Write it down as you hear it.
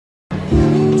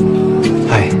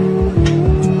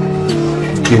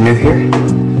You're new here?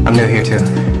 I'm new here too. Do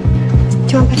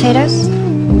you want potatoes?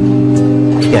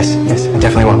 Yes, I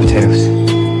definitely want potatoes.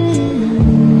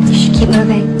 You should keep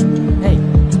moving. Hey,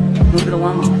 move it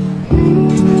along.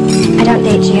 I don't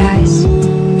date GIs.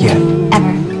 Yeah.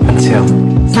 Ever. Until.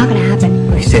 It's not gonna happen.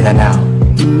 Well, you say that now.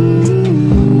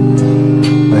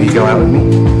 Will you go out with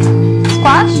me?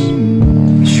 Squash?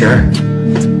 Sure.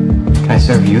 Can I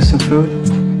serve you some food?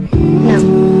 No.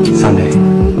 Sunday.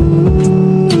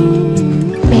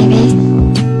 Maybe.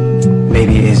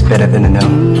 Maybe is better than a no.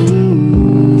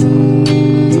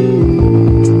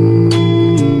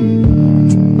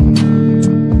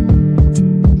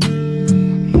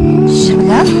 Should we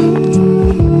go?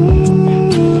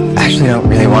 Actually, I don't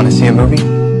really want to see a movie.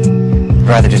 I'd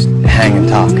rather just hang and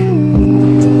talk.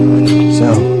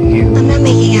 So, you... I'm not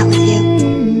making out with you.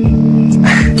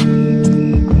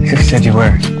 Who said you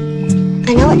were?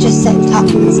 I know it just sit and talk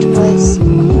amongst boys.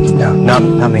 No,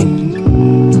 not me.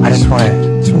 I just want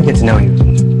to get to know you.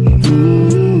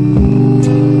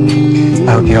 I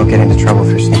hope you don't get into trouble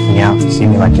for sneaking out and see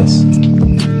me like this.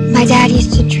 My dad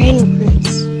used to train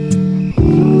recruits.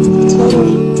 He told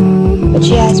me what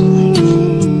GIs were like.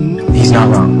 He's not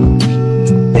wrong.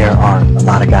 There are a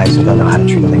lot of guys who don't know how to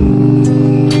treat a lady.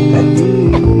 But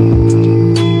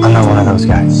I'm not one of those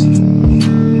guys.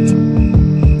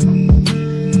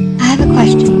 I have a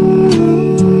question.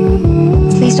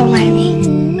 Please don't lie to me.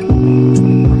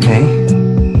 Okay?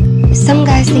 Some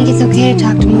guys think it's okay to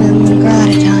talk to more than one girl at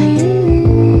a time.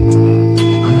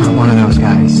 I'm not one of those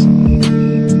guys.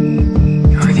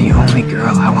 You're the only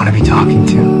girl I want to be talking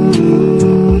to.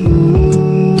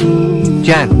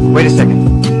 Jen, wait a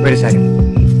second. Wait a second.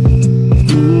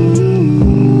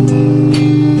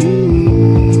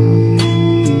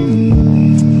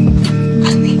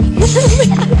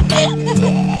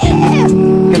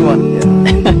 Good one. Yeah.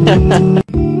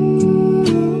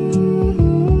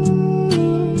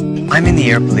 I'm in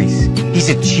the air police. He's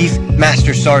a chief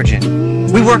master sergeant.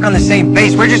 We work on the same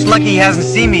base. We're just lucky he hasn't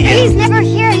seen me yet. He's never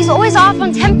here. He's always off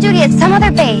on temp duty at some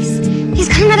other base. He's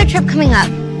got another trip coming up.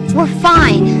 We're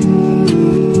fine.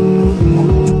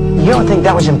 You don't think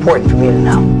that was important for me to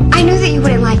know? I knew that you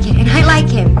wouldn't like it, and I like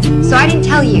him, so I didn't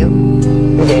tell you.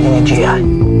 You're dating a GI.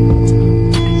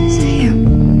 Yes, I am.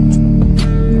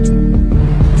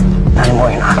 Not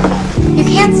anymore, you're not. You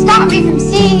can't stop me from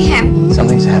seeing him.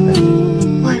 Something's happened.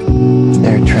 What?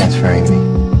 They're transferring me.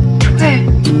 To where?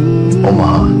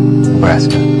 Omaha,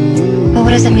 Nebraska. But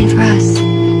what does that mean for us?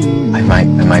 I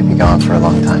might be gone for a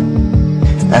long time.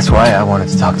 That's why I wanted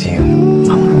to talk to you.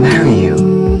 I want to marry you.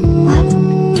 What?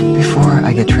 Before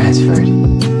I get transferred.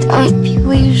 Don't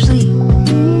people usually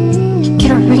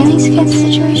get a ring in these kinds of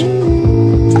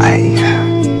situations? I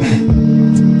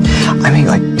make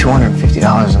like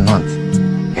 $250 a month.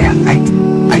 Yeah,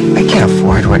 I can't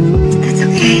afford what... That's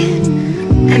okay.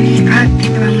 I mean, you'd probably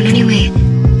pick the wrong one anyway.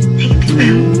 I can pick my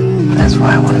own. That's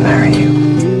why I want to marry you.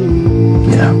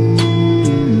 You know?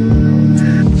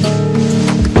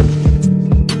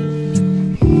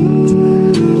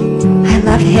 I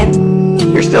love him.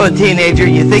 You're still a teenager.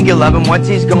 You think you love him. Once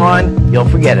he's gone, you'll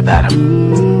forget about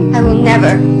him. I will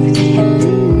never forget him.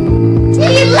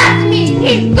 He left me!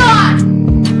 He's gone!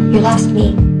 You lost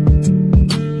me.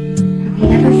 I'll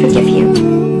never forgive you.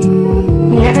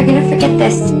 I'm never gonna forget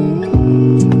this.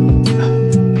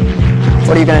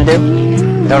 What are you gonna do?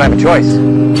 You don't have a choice.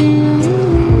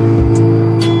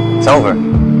 It's over.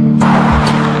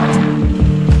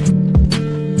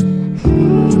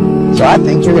 So I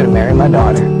think you're going to marry my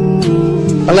daughter.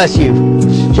 Unless you've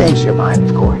changed your mind,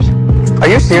 of course. Are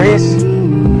you serious?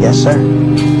 Yes, sir.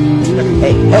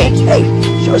 Hey,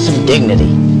 show us some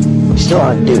dignity. We're still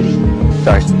on duty.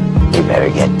 Sorry. We better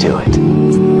get to it.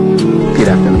 Repeat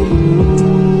after me.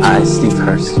 I, Steve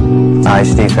Hurst. I,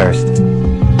 Steve Hurst.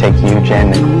 Take you, Jan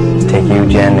Nichols. Take you,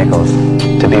 Jan Nichols,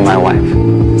 to be my wife.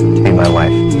 To be my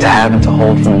wife. To have and to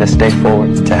hold from this day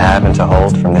forward. To have and to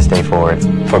hold from this day forward.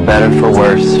 For better, for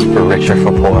worse, for richer,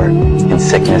 for poor. In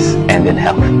sickness and in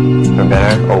health. For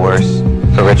better or worse,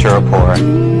 for richer or poor.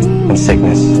 In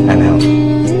sickness and health.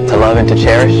 To love and to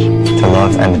cherish. To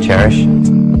love and to cherish.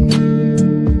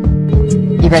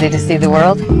 You ready to see the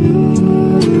world?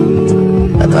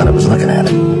 I thought I was looking at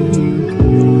it.